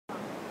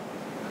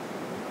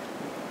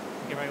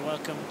Very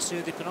welcome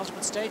to the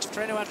penultimate stage of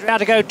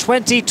Tirreno-Adriatico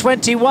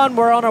 2021.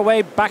 We're on our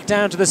way back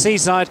down to the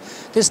seaside.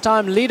 This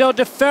time Lido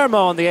di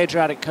Fermo on the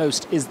Adriatic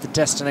coast is the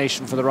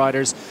destination for the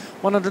riders.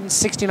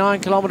 169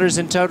 kilometres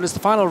in total. It's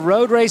the final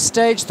road race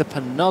stage, the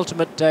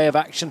penultimate day of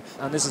action,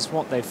 and this is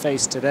what they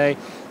face today.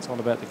 It's all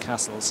about the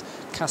castles.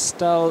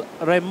 Castel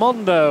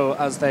Raimondo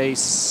as they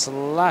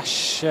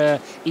slash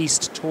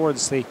east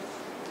towards the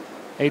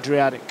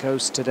Adriatic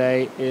coast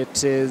today.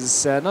 It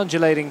is an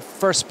undulating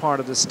first part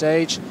of the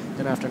stage.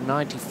 Then after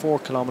 94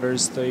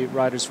 kilometres, the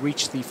riders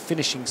reach the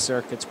finishing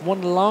circuits.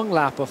 One long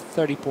lap of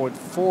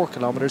 30.4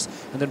 kilometres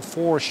and then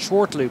four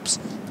short loops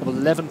of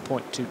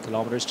 11.2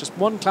 kilometres. Just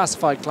one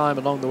classified climb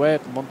along the way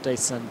at Monte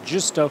San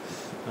Giusto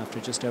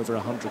after just over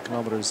 100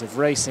 kilometres of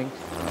racing.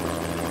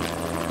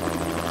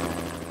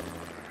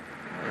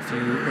 A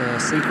few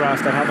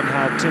seacraft that haven't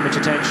had too much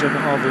attention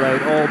of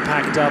late, all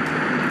packed up,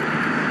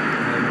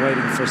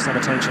 waiting for some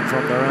attention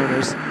from their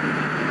owners.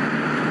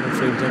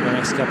 Hopefully within the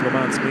next couple of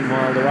months.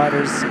 Meanwhile, the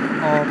riders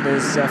on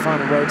this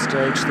final road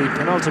stage, the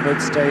penultimate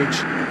stage,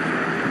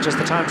 just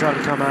the time trial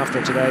to come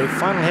after today.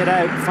 Final hit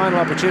out, final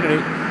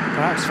opportunity,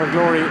 perhaps for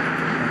glory,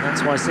 and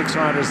that's why 6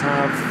 riders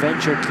have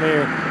ventured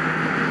clear.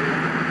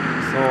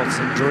 Thoughts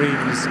and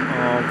dreams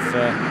of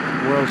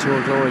World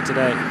Tour glory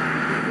today.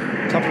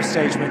 Couple of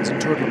stage wins in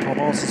Tour de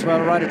Provence as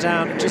well. Write it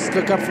down. Just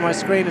look up from my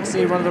screen and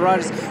see one of the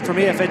riders from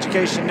EF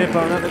Education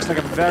Nippon. That looks like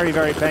a very,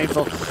 very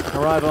painful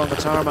arrival on the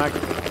tarmac.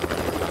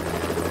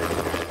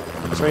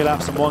 3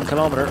 laps and 1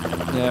 kilometre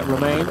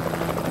remain.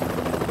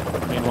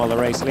 Meanwhile, the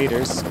race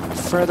leaders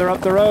further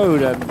up the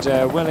road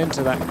and well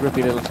into that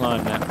grippy little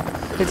climb now.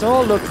 It's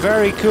all looked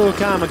very cool,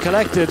 calm and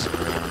collected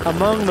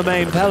among the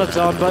main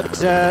peloton, but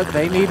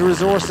they need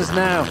resources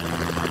now.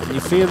 You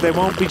feel they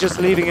won't be just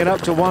leaving it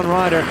up to one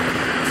rider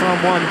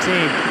from one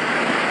team.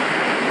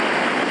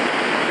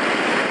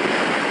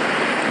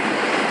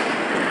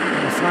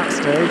 On a flat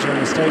stage, when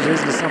the stage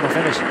is the summit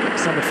finish,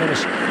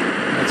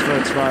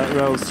 that's where it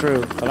rolls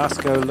through.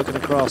 Velasco looking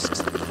across,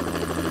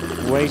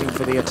 waiting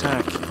for the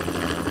attack.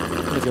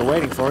 And if you're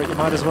waiting for it, you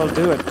might as well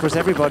do it. Of course,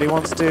 everybody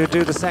wants to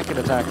do the second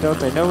attack, don't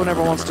they? No one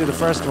ever wants to do the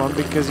first one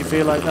because you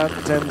feel like that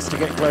tends to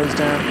get closed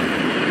down.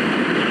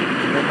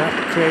 And then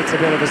that creates a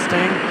bit of a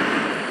sting.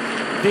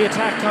 The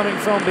attack coming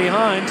from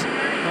behind.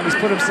 And he's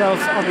put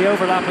himself on the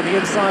overlap on the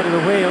inside of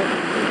the wheel.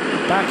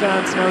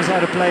 Backhands knows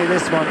how to play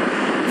this one.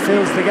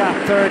 Fills the gap,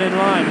 third in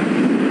line.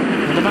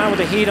 And the man with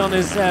the heat on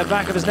his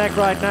back of his neck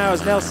right now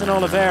is Nelson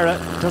Oliveira.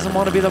 Doesn't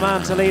want to be the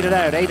man to lead it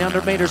out.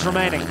 800 metres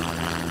remaining.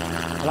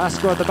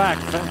 Velasco at the back.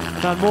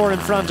 Van Moor in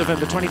front of him,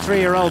 the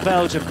 23-year-old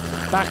Belgian.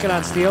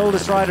 Backhands, the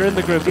oldest rider in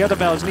the group, the other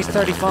Belgian, he's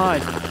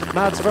 35.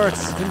 Mads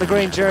Wirtz in the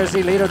green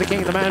jersey, leader of the King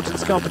of the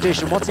Mountains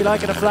competition. What's he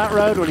like in a flat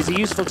road? Well, he's a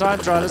useful time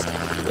trialist.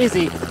 Is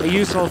he a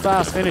useful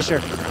fast finisher?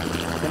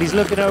 And he's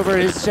looking over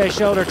his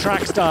shoulder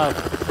track style.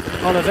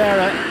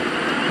 Oliveira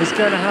is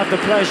going to have the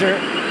pleasure,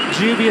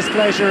 dubious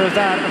pleasure of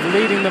that, of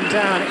leading them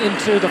down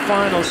into the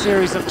final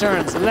series of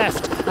turns.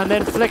 Left and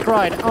then flick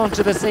right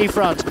onto the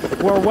seafront.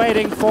 We're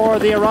waiting for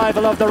the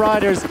arrival of the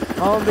riders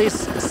on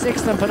this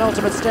 6th and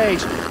penultimate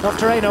stage of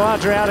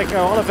Tirreno-Adriatico.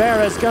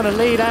 Oliveira is going to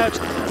lead out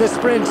the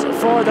sprint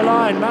for the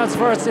line. Mads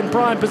Wirtz in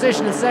prime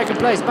position in second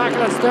place.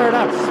 Backhands third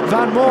out.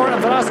 Van Moor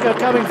and Velasco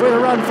coming for the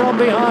run from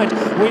behind.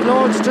 We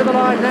launch to the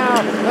line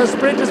now. The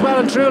sprint is well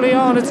and truly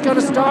on. It's going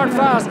to start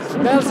fast.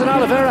 Nelson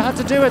Oliveira had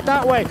to do it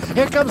that way.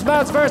 Here comes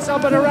Mads Wirtz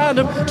up and around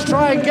him to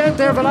try and get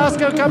there.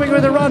 Velasco coming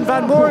with a run.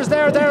 Van Moor is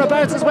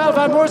thereabouts as well.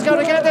 Van Moor's going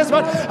to get this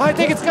one. I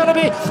think it's going to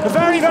be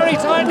very, very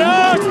tight.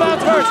 No, it's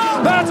Mads Wirtz.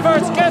 Mads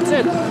Wirtz gets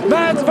it.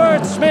 Mads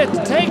Wirtz Schmidt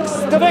takes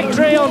the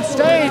victory on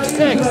stage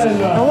 6.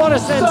 And what a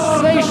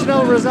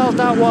sensational result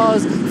that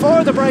was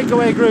for the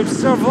breakaway group,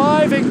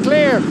 surviving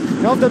clear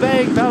of the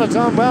baying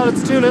peloton. Well,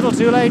 it's too little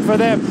too late for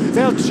them.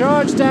 They'll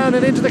charge down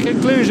and into the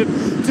conclusion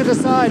to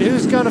decide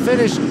who's going to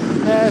finish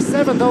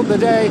 7th on the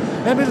day.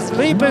 Emils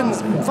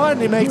Liepens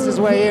finally makes his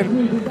way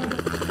in.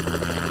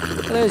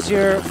 There's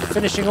your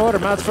finishing order.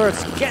 Mads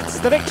Wirtz gets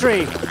the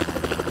victory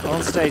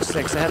on stage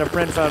 6 ahead of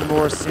Brent Van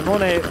Moor,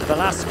 Simone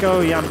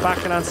Velasco, Jan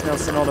Backhands,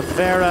 Nelson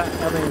Oliveira,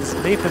 Emils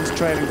Liepens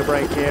trailing the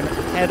break in,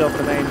 ahead of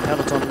the main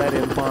peloton led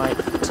in by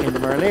Tim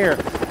Merlier.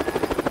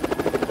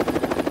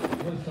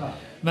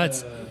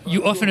 Mads,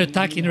 you often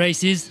attack in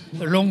races,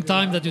 a long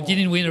time that you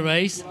didn't win a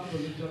race.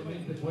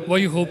 Were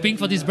you hoping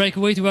for this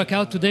breakaway to work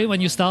out today when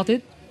you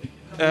started?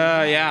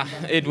 Yeah,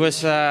 it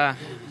was a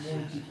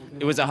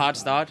hard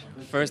start.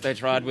 First I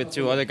tried with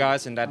 2 other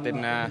guys and that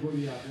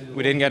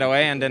we didn't get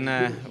away, and then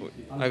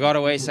I got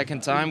away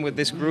second time with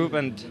this group,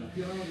 and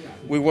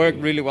we worked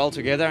really well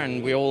together,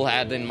 and we all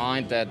had in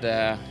mind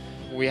that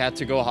we had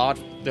to go hard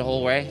the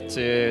whole way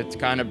to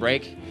kind of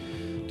break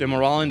the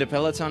morale in the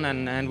peloton,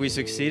 and we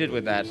succeeded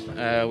with that.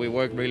 We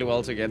worked really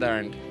well together,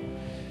 and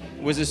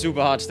it was a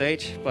super hard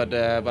stage, but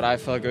I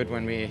felt good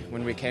when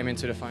we came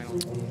into the final.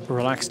 A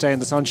relaxed day in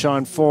the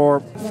sunshine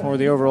for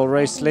the overall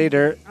race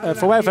leader.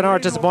 For Wout van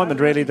Aert, disappointment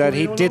really that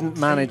he didn't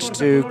manage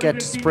to get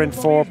to sprint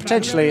for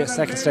potentially a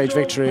second stage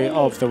victory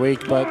of the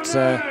week, but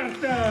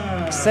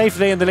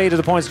safely in the lead of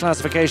the points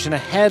classification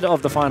ahead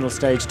of the final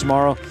stage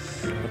tomorrow.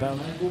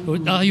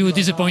 Are you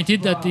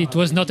disappointed that it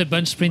was not a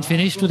bunch sprint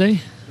finish today?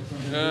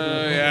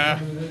 Yeah,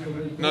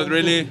 not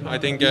really. I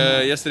think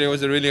yesterday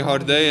was a really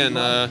hard day, and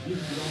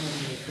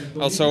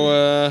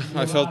also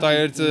I felt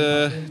tired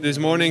this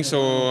morning,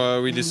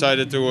 so we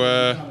decided to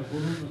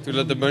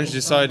let the bunch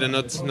decide and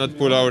not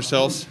pull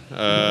ourselves.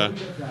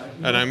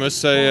 And I must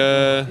say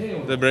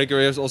the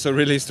breakaway was also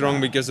really strong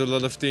because a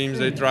lot of teams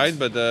they tried,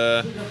 but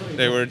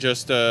they were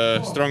just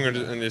stronger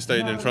and they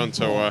stayed in front.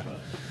 So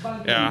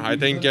yeah, I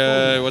think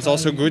it was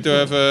also good to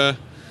have a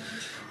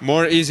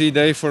more easy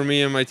day for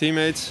me and my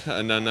teammates,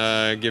 and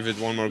then give it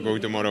one more go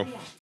tomorrow.